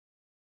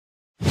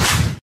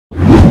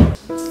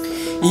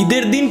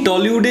ঈদের দিন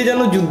টলিউডে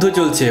যেন যুদ্ধ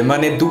চলছে,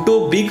 মানে দুটো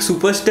বিগ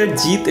সুপারস্টার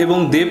জিৎ এবং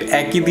দেব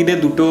একই দিনে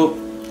দুটো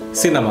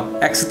সিনেমা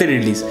একসাথে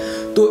রিলিজ।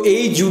 তো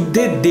এই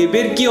যুদ্ধে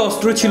দেবের কি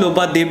অস্ত্র ছিল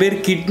বা দেবের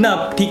কিডন্যাপ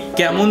ঠিক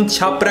কেমন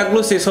ছাপ রাখলো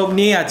সেসব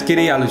নিয়ে আজকের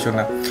এই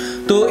আলোচনা।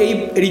 তো এই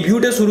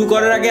রিভিউটা শুরু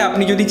করার আগে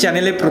আপনি যদি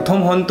চ্যানেলে প্রথম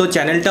হন তো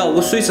চ্যানেলটা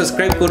অবশ্যই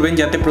সাবস্ক্রাইব করবেন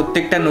যাতে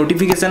প্রত্যেকটা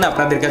নোটিফিকেশান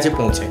আপনাদের কাছে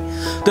পৌঁছায়।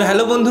 তো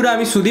হ্যালো বন্ধুরা,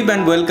 আমি Sudip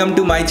and welcome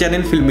to my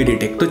channel filmi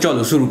detect. তো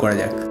চলো শুরু করা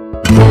যাক।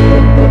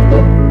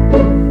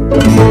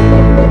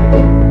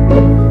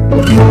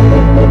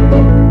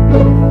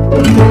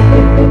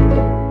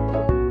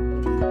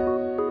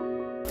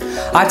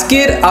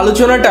 আজকের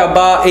আলোচনাটা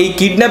বা এই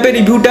কিডন্যাপের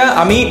রিভিউটা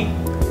আমি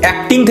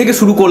অ্যাক্টিং থেকে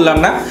শুরু করলাম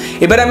না,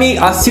 এবার আমি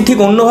আসছি ঠিক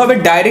অন্যভাবে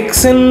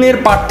ডাইরেকশনের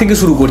পার্ট থেকে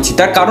শুরু করছি।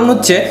 তার কারণ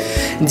হচ্ছে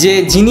যে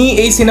যিনি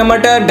এই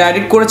সিনেমাটা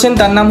ডাইরেক্ট করেছেন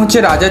তার নাম হচ্ছে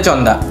রাজা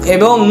চন্দা,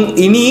 এবং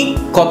ইনি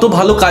কত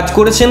ভালো কাজ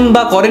করেছেন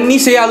বা করেননি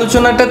সেই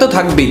আলোচনাটা তো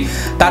থাকবেই।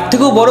 তার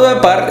থেকেও বড়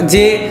ব্যাপার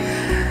যে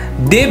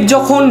দেব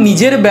যখন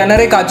নিজের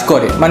ব্যানারে কাজ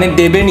করে, মানে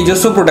দেবের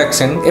নিজস্ব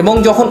প্রোডাকশন, এবং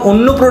যখন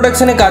অন্য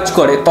প্রোডাকশনে কাজ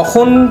করে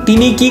তখন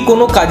তিনি কি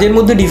কোনো কাজের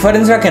মধ্যে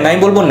ডিফারেন্স রাখেন? আমি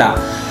বলবো না।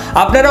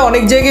 আপনারা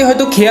অনেক জায়গায়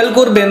হয়তো খেয়াল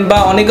করবেন বা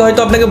অনেকে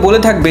হয়তো আপনাকে বলে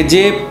থাকবে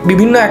যে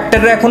বিভিন্ন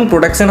অ্যাক্টাররা এখন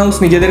প্রোডাকশন হাউস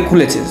নিজেদের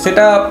খুলেছে,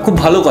 সেটা খুব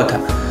ভালো কথা,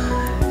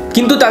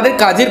 কিন্তু তাদের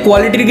কাজের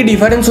কোয়ালিটির কি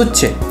ডিফারেন্স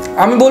হচ্ছে?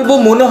 আমি বলবো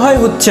মনে হয়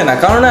হচ্ছে না,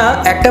 কারণ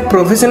একটা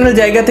প্রফেশনাল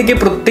জায়গা থেকে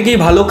প্রত্যেকেই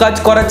ভালো কাজ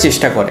করার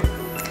চেষ্টা করে।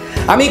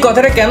 আমি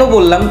কথাটা কেন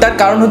বললাম তার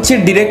কারণ হচ্ছে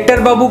ডিরেক্টর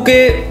বাবুকে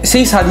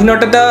সেই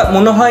স্বাধীনতাটা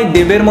মনে হয়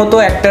দেবের মতো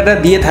অ্যাক্টাররা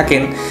দিয়ে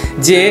থাকেন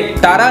যে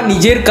তারা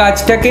নিজের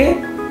কাজটাকে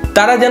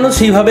তারা যেন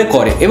সেইভাবে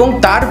করে, এবং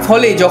তার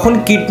ফলে যখন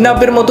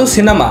কিডন্যাপের মতো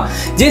সিনেমা,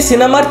 যে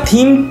সিনেমার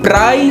থিম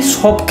প্রায়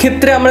সব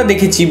ক্ষেত্রে আমরা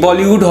দেখেছি,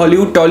 বলিউড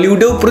হলিউড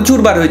টলিউডেও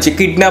প্রচুরবার হয়েছে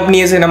কিডন্যাপ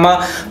নিয়ে সিনেমা,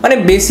 মানে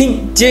বেসিক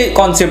যে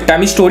কনসেপ্টটা,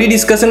 আমি স্টোরি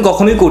ডিসকাশন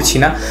কখনোই করছি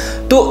না,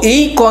 তো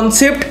এই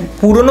কনসেপ্ট,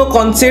 পুরনো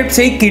কনসেপ্ট,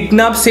 সেই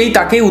কিডন্যাপ, সেই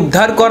তাকে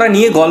উদ্ধার করা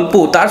নিয়ে গল্প,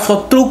 তার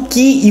সত্ত্বেও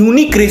কি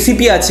ইউনিক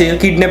রেসিপি আছে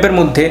কিডন্যাপের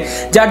মধ্যে,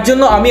 যার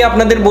জন্য আমি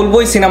আপনাদের বলবো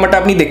এই সিনেমাটা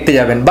আপনি দেখতে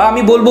যাবেন, বা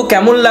আমি বলবো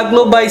কেমন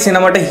লাগলো বা এই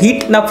সিনেমাটা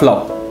হিট না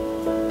ফ্লপ।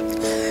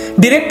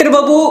 ডিরেক্টর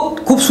বাবু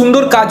খুব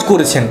সুন্দর কাজ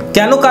করেছেন,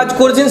 কেন কাজ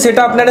করেছেন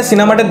সেটা আপনারা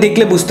সিনেমাটা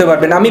দেখলে বুঝতে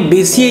পারবেন। আমি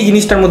বেশি এই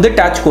জিনিসটার মধ্যে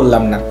টাচ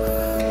করলাম না।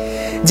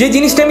 যে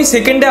জিনিসটা আমি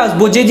সেকেন্ডে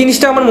আসবো, যে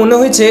জিনিসটা আমার মনে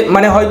হয়েছে,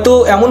 মানে হয়তো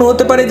এমন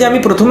হতে পারে যে আমি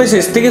প্রথমে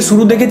শেষ থেকে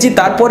শুরু দেখেছি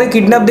তারপরে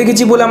কিডন্যাপ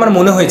দেখেছি বলে আমার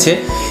মনে হয়েছে,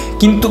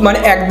 কিন্তু মানে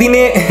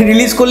একদিনে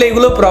রিলিজ করলে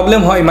এগুলো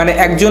প্রবলেম হয়, মানে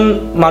একজন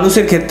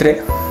মানুষের ক্ষেত্রে।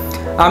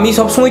 আমি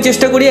সবসময়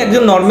চেষ্টা করি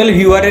একজন নর্মাল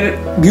ভিউয়ারের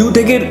ভিউ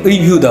থেকে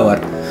রিভিউ দেওয়ার,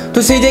 তো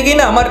সেই জায়গায়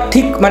না আমার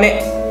ঠিক মানে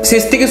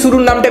শেষ থেকে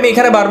শুরুর নামটা আমি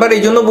এখানে বারবার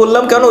এই জন্য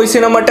বললাম কারণ ওই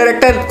সিনেমাটার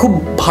একটা খুব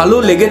ভালো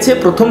লেগেছে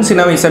প্রথম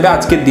সিনেমা হিসাবে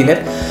আজকের দিনের।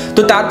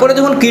 তো তারপরে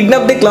যখন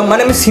কিডন্যাপ দেখলাম,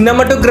 মানে আমি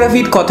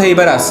সিনেমাটোগ্রাফির কথা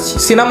এবার আসছি,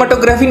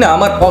 সিনেমাটোগ্রাফি না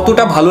আমার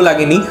অতটা ভালো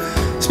লাগেনি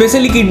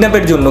স্পেশালি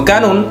কিডন্যাপের জন্য,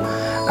 কারণ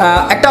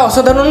একটা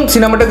অসাধারণ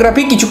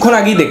সিনেমাটোগ্রাফি কিছুক্ষণ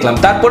আগেই দেখলাম,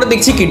 তারপরে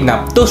দেখছি কিডন্যাপ,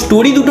 তো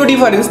স্টোরি দুটো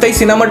ডিফারেন্স, তাই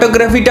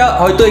সিনেমাটোগ্রাফিটা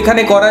হয়তো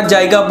এখানে করার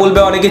জায়গা বলবে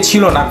অনেকে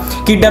ছিল না।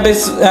 কিডন্যাপের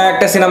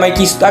একটা সিনেমায়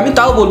কি আমি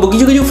তাও বলবো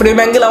কিছু কিছু ফ্রেম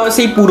অ্যাঙ্গেল আমার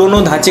সেই পুরনো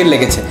ধাঁচের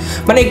লেগেছে,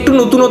 মানে একটু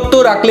নতুনত্ব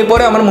রাখলে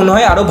পরে আমার মনে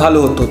হয় আরও ভালো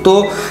হতো। তো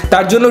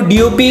তার জন্য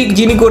ডিওপি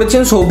যিনি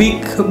করেছেন সৌভিক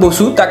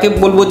বসু, তাকে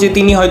বলবো যে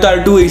তিনি হয়তো আর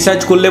একটু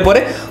রিসার্চ করলে পরে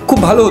খুব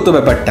ভালো হতো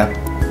ব্যাপারটা।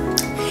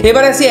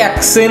 এবার আসি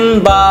অ্যাকশন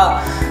বা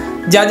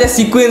যা যা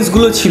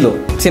সিকোয়েন্সগুলো ছিল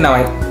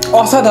সিনেমায়,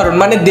 অসাধারণ।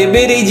 মানে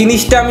দেবের এই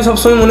জিনিসটা আমি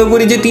সবসময় মনে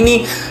করি যে তিনি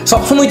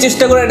সবসময়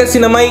চেষ্টা করেন একটা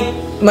সিনেমায়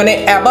মানে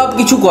অ্যাবাভ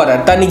কিছু করার,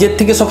 তার নিজের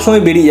থেকে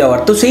সবসময় বেরিয়ে যাওয়ার,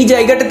 তো সেই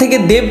জায়গাটা থেকে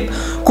দেব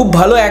খুব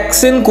ভালো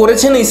অ্যাকশন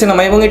করেছেন এই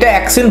সিনেমায়, এবং এটা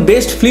অ্যাকশন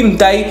বেস্ট ফিল্ম,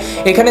 তাই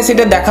এখানে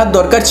সেটা দেখার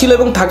দরকার ছিল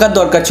এবং থাকার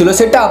দরকার ছিল,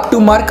 সেটা আপ টু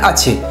মার্ক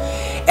আছে।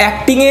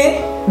 অ্যাক্টিংয়ে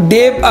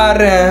দেব আর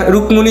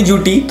রুকমণি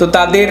জুটি, তো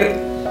তাদের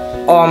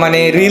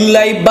মানে রিল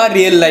লাইফ বা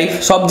রিয়েল লাইফ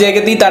সব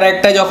জায়গাতেই তারা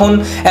একটা যখন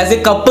অ্যাজ এ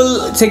কাপল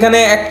সেখানে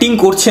অ্যাক্টিং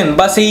করছেন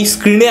বা সেই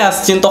স্ক্রিনে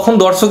আসছেন তখন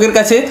দর্শকের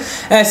কাছে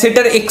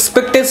সেটার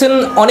এক্সপেকটেশন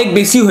অনেক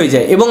বেশি হয়ে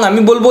যায়, এবং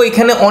আমি বলবো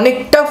এখানে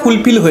অনেকটা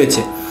ফুলফিল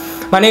হয়েছে।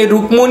 মানে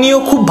রুকমণিও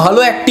খুব ভালো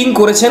অ্যাক্টিং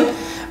করেছেন,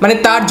 মানে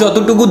তার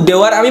যতটুকু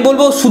দেওয়ার, আমি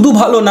বলবো শুধু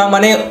ভালো না,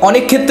 মানে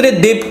অনেক ক্ষেত্রে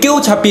দেবকেও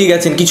ছাপিয়ে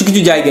গেছেন কিছু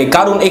কিছু জায়গায়,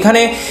 কারণ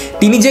এখানে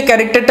তিনি যে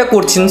ক্যারেক্টারটা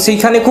করছেন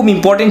সেইখানে খুব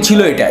ইম্পর্টেন্ট ছিল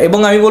এটা, এবং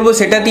আমি বলবো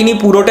সেটা তিনি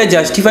পুরোটা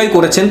জাস্টিফাই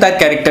করেছেন তার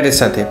ক্যারেক্টারের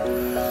সাথে।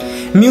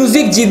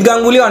 মিউজিক জিৎ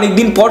গাঙ্গুলি,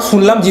 অনেকদিন পর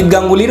শুনলাম জিৎ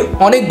গাঙ্গুলির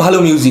অনেক ভালো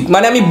মিউজিক,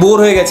 মানে আমি বোর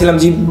হয়ে গেছিলাম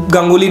জিৎ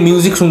গাঙ্গুলির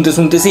মিউজিক শুনতে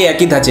শুনতে সেই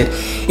একই ধাঁচের।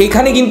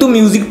 এখানে কিন্তু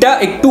মিউজিকটা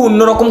একটু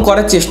অন্যরকম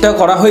করার চেষ্টা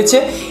করা হয়েছে,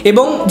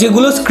 এবং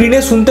যেগুলো স্ক্রিনে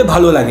শুনতে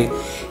ভালো লাগে,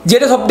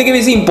 যেটা সব থেকে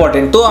বেশি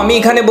ইম্পর্টেন্ট। তো আমি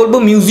এখানে বলবো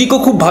মিউজিকও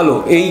খুব ভালো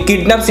এই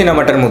কিডন্যাপ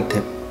সিনেমাটার মধ্যে।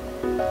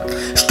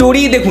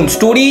 স্টোরি দেখুন,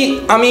 স্টোরি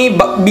আমি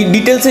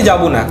ডিটেলসে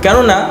যাব না,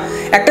 কেননা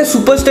একটা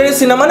সুপারস্টারের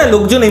সিনেমা না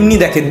লোকজন এমনি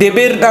দেখে।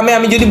 দেবের নামে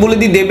আমি যদি বলে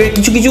দিই, দেবের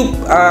কিছু কিছু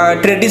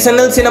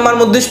ট্র্যাডিশনাল সিনেমার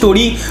মধ্যে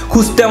স্টোরি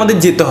খুঁজতে আমাদের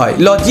যেতে হয়,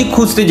 লজিক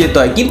খুঁজতে যেতে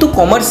হয়, কিন্তু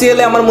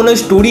কমার্শিয়ালে আমার মনে হয়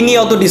স্টোরি নিয়ে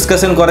অত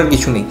ডিসকাশন করার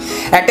কিছু নেই।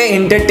 একটা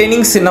এন্টারটেনিং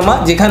সিনেমা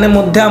যেখানে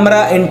মধ্যে আমরা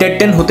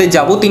এন্টারটেন হতে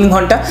যাব 3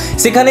 ঘন্টা,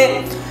 সেখানে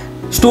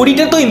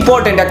স্টোরিটা তো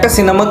ইম্পর্টেন্ট, একটা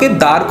সিনেমাকে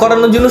দাঁড়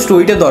করানোর জন্য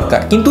স্টোরিটা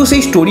দরকার, কিন্তু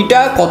সেই স্টোরিটা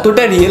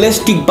কতটা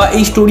রিয়েলিস্টিক বা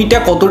এই স্টোরিটা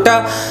কতটা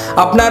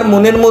আপনার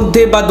মনের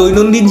মধ্যে বা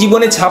দৈনন্দিন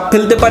জীবনে ছাপ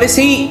ফেলতে পারে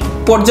সেই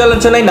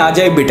পর্যালোচনায় না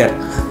যায় বেটার।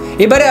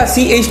 এবারে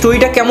আসি এই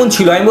স্টোরিটা কেমন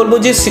ছিল। আমি বলবো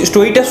যে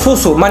স্টোরিটা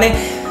মানে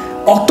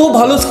অত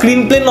ভালো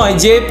স্ক্রিন প্লে নয়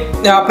যে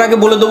আপনাকে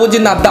বলে দেবো যে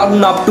না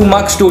দারুণ আপ টু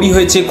মার্ক স্টোরি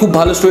হয়েছে, খুব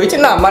ভালো স্টোরি হয়েছে,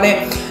 না মানে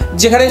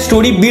যেখানে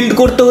স্টোরি বিল্ড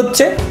করতে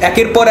হচ্ছে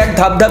একের পর এক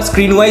ধাপ ধাপ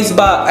স্ক্রিন ওয়াইজ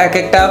বা এক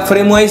একটা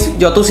ফ্রেম ওয়াইজ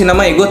যত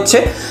সিনেমা এগোচ্ছে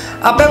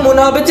আপনার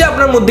মনে হবে যে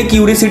আপনার মধ্যে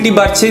কিউরিয়াসিটি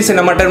বাড়ছে,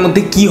 সিনেমাটার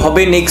মধ্যে কি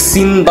হবে, নেক্সট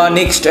সিন বা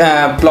নেক্সট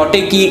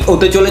প্লটে কি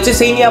হতে চলেছে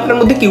সেই নিয়ে আপনার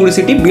মধ্যে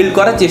কিউরিয়াসিটি বিল্ড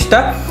করার চেষ্টা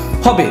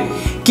হবে।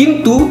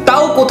 কিন্তু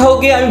তাও কোথাও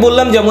গিয়ে আমি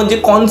বললাম যেমন যে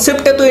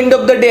কনসেপ্টটা তো এন্ড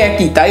অফ দ্য ডে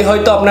একই, তাই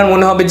হয়তো আপনার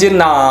মনে হবে যে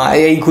না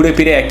এই ঘুরে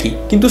ফিরে একই,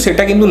 কিন্তু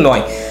সেটা কিন্তু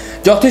নয়।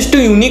 যথেষ্ট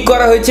ইউনিক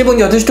করা হয়েছে এবং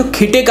যথেষ্ট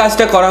খেটে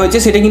কাজটা করা হয়েছে,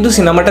 সেটা কিন্তু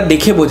সিনেমাটা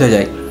দেখে বোঝা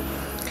যায়।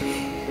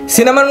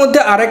 সিনেমার মধ্যে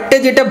আরেকটা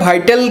যেটা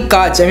ভাইটাল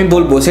কাজ আমি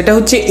বলবো সেটা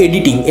হচ্ছে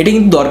এডিটিং। এটা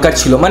কিন্তু দরকার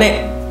ছিল। মানে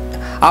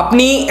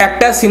আপনি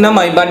একটা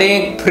সিনেমায় মানে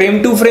ফ্রেম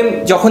টু ফ্রেম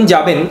যখন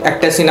যাবেন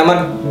একটা সিনেমা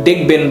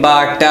দেখবেন বা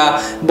একটা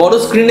বড়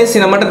স্ক্রিনের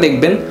সিনেমাটা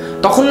দেখবেন,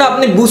 তখন না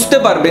আপনি বুঝতে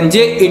পারবেন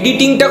যে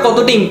এডিটিংটা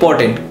কতটা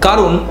ইম্পর্টেন্ট।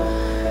 কারণ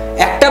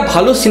একটা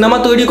ভালো সিনেমা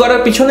তৈরি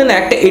করার পিছনে না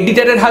একটা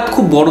এডিটারের হাত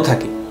খুব বড়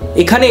থাকে।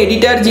 এখানে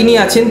এডিটার যিনি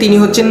আছেন তিনি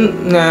হচ্ছেন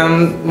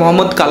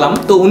মোহাম্মদ কালাম।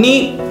 তো উনি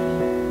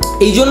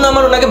এই জন্য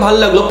আমার ওনাকে ভালো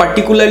লাগলো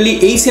পার্টিকুলারলি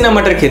এই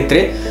সিনেমাটার ক্ষেত্রে।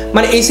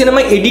 মানে এই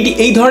সিনেমায়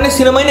এই ধরনের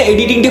সিনেমায় না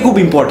এডিটিংটা খুব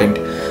ইম্পর্টেন্ট।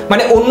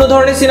 মানে অন্য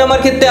ধরনের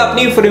সিনেমার ক্ষেত্রে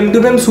আপনি ফ্রেম টু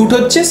ফ্রেম শ্যুট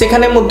হচ্ছে,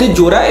 সেখানের মধ্যে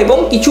জোড়া এবং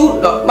কিছু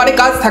মানে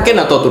কাজ থাকে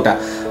না ততটা।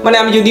 মানে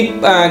আমি যদি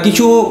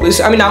কিছু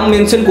আমি নাম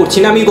মেনশন করছি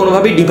না, আমি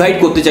কোনোভাবেই ডিভাইড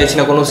করতে চাইছি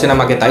না কোনো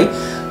সিনেমাকে। তাই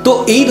তো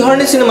এই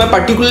ধরনের সিনেমা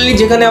পার্টিকুলারলি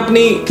যেখানে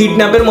আপনি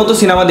কিডন্যাপের মতো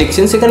সিনেমা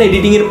দেখছেন সেখানে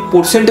এডিটিংয়ের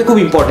পোর্শনটা খুব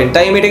ইম্পর্টেন্ট।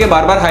 তাই আমি এটাকে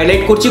বারবার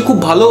হাইলাইট করছি, খুব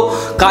ভালো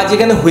কাজ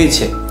এখানে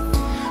হয়েছে।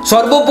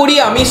 সর্বোপরি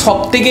আমি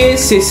সবথেকে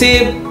শেষে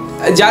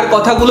যার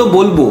কথাগুলো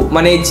বলবো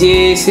মানে যে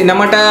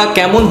সিনেমাটা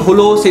কেমন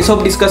হলো সেসব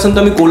ডিসকাশন তো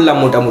আমি করলাম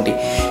মোটামুটি,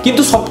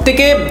 কিন্তু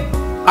সবথেকে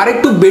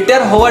আরেকটু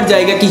বেটার হওয়ার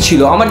জায়গা কি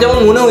ছিল আমার যেমন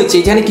মনে হয়েছে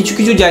এখানে কিছু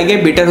কিছু জায়গায়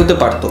বেটার হতে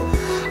পারতো।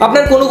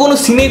 আপনার কোনো কোনো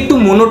সিনে একটু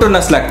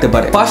মোনোটোনাস লাগতে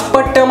পারে। ফার্স্ট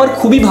পার্টটা আমার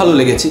খুবই ভালো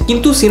লেগেছে,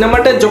 কিন্তু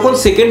সিনেমাটা যখন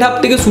সেকেন্ড হাফ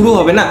থেকে শুরু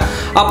হবে না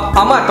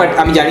আমার পার্ট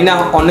আমি জানি না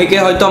অনেকে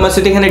হয়তো আমার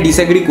সাথে এখানে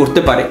ডিসএগ্রি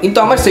করতে পারে, কিন্তু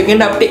আমার সেকেন্ড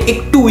হাফটা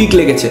একটু উইক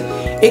লেগেছে।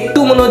 একটু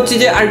মনে হচ্ছে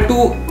যে আর একটু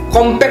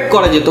কম্প্যাক্ট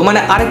করা যেত, মানে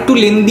আর একটু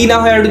লেন্দি না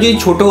হয় আর যদি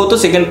ছোটো হতো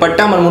সেকেন্ড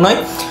পার্টটা আমার মনে হয়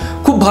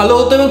খুব ভালো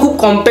হতো এবং খুব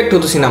কম্প্যাক্ট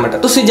হতো সিনেমাটা।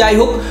 তো সে যাই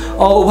হোক,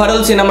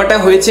 ওভারঅল সিনেমাটা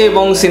হয়েছে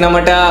এবং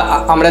সিনেমাটা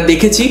আমরা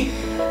দেখেছি।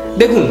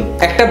 দেখুন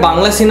একটা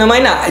বাংলা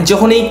সিনেমায় না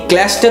যখন এই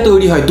ক্ল্যাশটা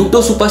তৈরি হয়, দুটো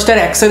সুপারস্টার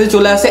একসাথে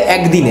চলে আসে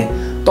একদিনে,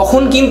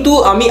 তখন কিন্তু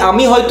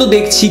আমি হয়তো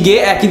দেখছি গিয়ে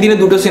একই দিনে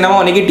দুটো সিনেমা,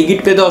 অনেকে টিকিট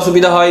পেতে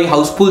অসুবিধা হয়,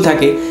 হাউসফুল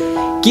থাকে,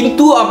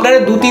 কিন্তু আপনারা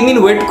 2-3 দিন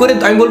ওয়েট করে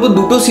আমি বলবো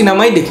দুটো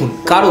সিনেমাই দেখুন।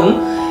 কারণ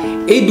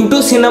এই দুটো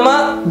সিনেমা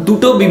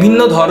দুটো বিভিন্ন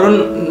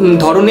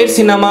ধরনের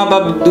সিনেমা বা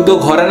দুটো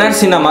ঘরানার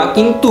সিনেমা,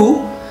 কিন্তু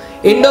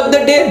এন্ড অফ দ্য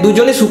ডে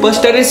দুজনে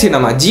সুপারস্টারের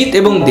সিনেমা, জিৎ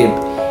এবং দেব।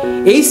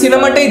 এই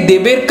সিনেমাটাই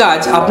দেবের কাজ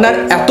আপনার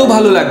এত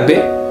ভালো লাগবে।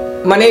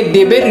 মানে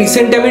দেবের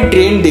রিসেন্ট আমি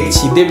ট্রেন্ড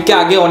দেখছি, দেবকে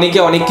আগে অনেকে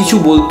অনেক কিছু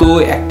বলতো,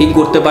 অ্যাক্টিং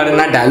করতে পারে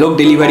না, ডায়লগ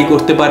ডেলিভারি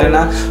করতে পারে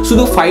না,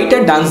 শুধু ফাইট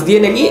আর ডান্স দিয়ে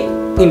নাকি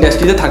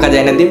ইন্ডাস্ট্রিতে থাকা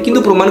যায় না। দেব কিন্তু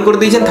প্রমাণ করে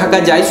দিয়েছেন থাকা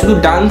যায় শুধু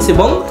ডান্স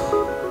এবং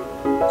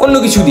অন্য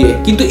কিছু দিয়ে।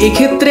 কিন্তু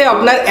এক্ষেত্রে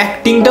আপনার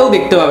অ্যাক্টিংটাও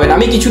দেখতে পাবেন।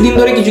 আমি কিছুদিন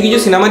ধরে কিছু কিছু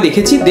সিনেমা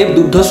দেখেছি, দেব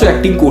দুর্ধর্ষ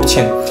অ্যাক্টিং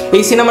করছেন।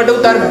 এই সিনেমাটাও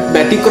তার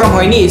ব্যতিক্রম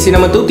হয়নি, এই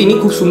সিনেমাতেও তিনি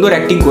খুব সুন্দর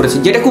অ্যাক্টিং করেছেন,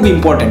 যেটা খুব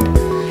ইম্পর্ট্যান্ট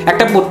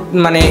একটা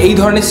মানে এই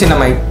ধরনের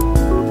সিনেমায়।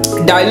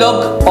 ডায়লগ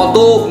অত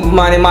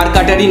মানে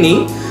মারকাটারি নেই,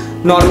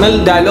 নর্মাল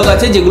ডায়লগ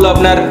আছে যেগুলো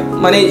আপনার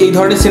মানে এই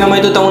ধরনের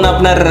সিনেমায় তো তেমন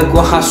আপনার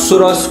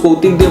হাস্যরস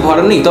কৌতুক দিয়ে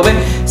ভরা নেই। তবে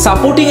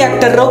সাপোর্টিং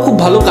অ্যাক্টররাও খুব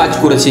ভালো কাজ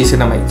করেছে এই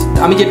সিনেমায়।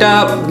 আমি যেটা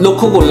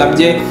লক্ষ্য করলাম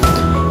যে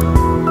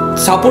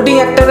সাপোর্টিং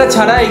অ্যাক্টররা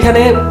ছাড়া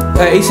এখানে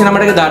এই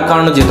সিনেমাটাকে দাঁড়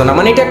করানো যেত না।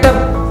 মানে এটা একটা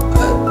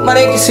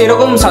মানে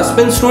সেরকম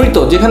সাসপেন্স স্টোরি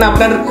তো যেখানে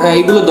আপনার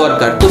এইগুলো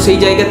দরকার। তো সেই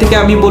জায়গা থেকে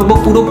আমি বলবো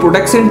পুরো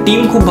প্রোডাকশন টিম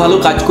খুব ভালো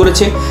কাজ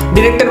করেছে,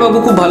 ডিরেক্টর বাবু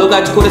খুব ভালো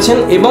কাজ করেছেন,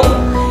 এবং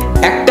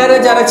অ্যাক্টাররা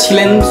যারা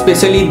ছিলেন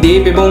স্পেশালি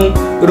দেব এবং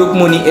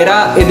রুকমণি,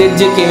 এদের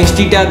যে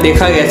কেমিস্ট্রিটা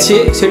দেখা গেছে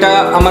সেটা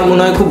আমার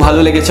মনে হয় খুব ভালো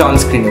লেগেছে অন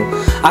স্ক্রিনেও।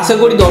 আশা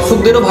করি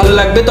দর্শকদেরও ভালো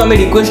লাগবে। তো আমি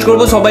রিকোয়েস্ট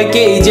করবো সবাইকে,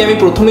 এই যে আমি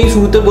প্রথমেই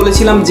শুরুতে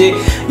বলেছিলাম যে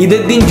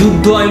ঈদের দিন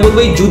যুদ্ধ, আমি বলবো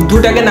এই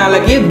যুদ্ধটাকে না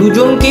লাগিয়ে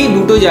দুজনকেই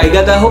দুটো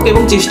জায়গা দেওয়া হোক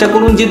এবং চেষ্টা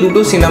করুন যে দুটো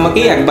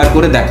সিনেমাকেই একবার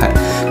করে দেখার।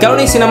 কারণ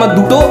এই সিনেমা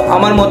দুটো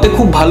আমার মতে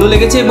খুব ভালো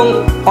লেগেছে এবং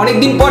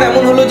অনেকদিন পর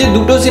এমন হলো যে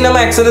দুটো সিনেমা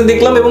একসাথে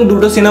দেখলাম এবং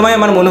দুটো সিনেমায়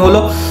আমার মনে হলো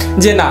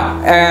যে না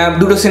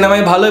দুটো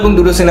সিনেমাই ভালো এবং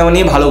দুটো সিনেমা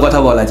নিয়ে ভালো কথা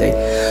বলা যায়।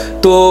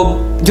 তো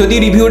যদি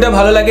রিভিউটা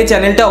ভালো লাগে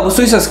চ্যানেলটা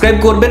অবশ্যই সাবস্ক্রাইব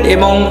করবেন,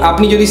 এবং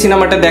আপনি যদি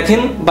সিনেমাটা দেখেন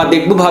বা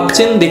দেখবো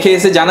ভাবছেন দেখে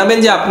এসে জানাবেন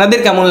যে আপনাদের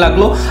কেমন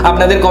লাগলো।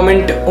 আপনাদের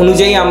কমেন্ট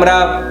অনুযায়ী আমরা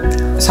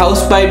সাহস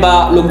পাই বা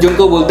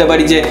লোকজনকেও বলতে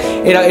পারি যে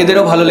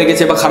এদেরও ভালো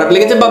লেগেছে বা খারাপ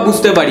লেগেছে, বা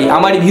বুঝতে পারি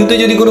আমার রিভিউতে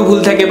যদি কোনো ভুল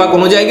থাকে বা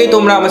কোনো জায়গায়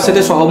তোমরা আমার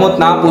সাথে সহমত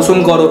না পোষণ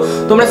করো,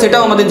 তোমরা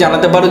সেটাও আমাদের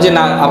জানাতে পারো যে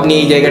না আপনি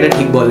এই জায়গাটা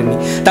ঠিক বলেননি।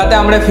 তাতে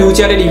আমরা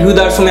ফিউচারে রিভিউ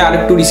দেওয়ার সময়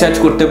আরেকটু রিসার্চ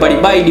করতে পারি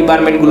বা এই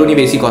ডিপার্টমেন্টগুলো নিয়ে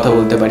বেশি কথা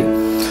বলতে পারি।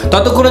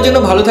 ততক্ষণের জন্য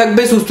ভালো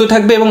থাকবে, সুস্থ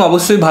থাকবে এবং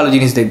অবশ্যই ভালো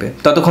জিনিস দেখবে।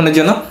 ততক্ষণের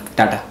জন্য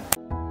টাটা।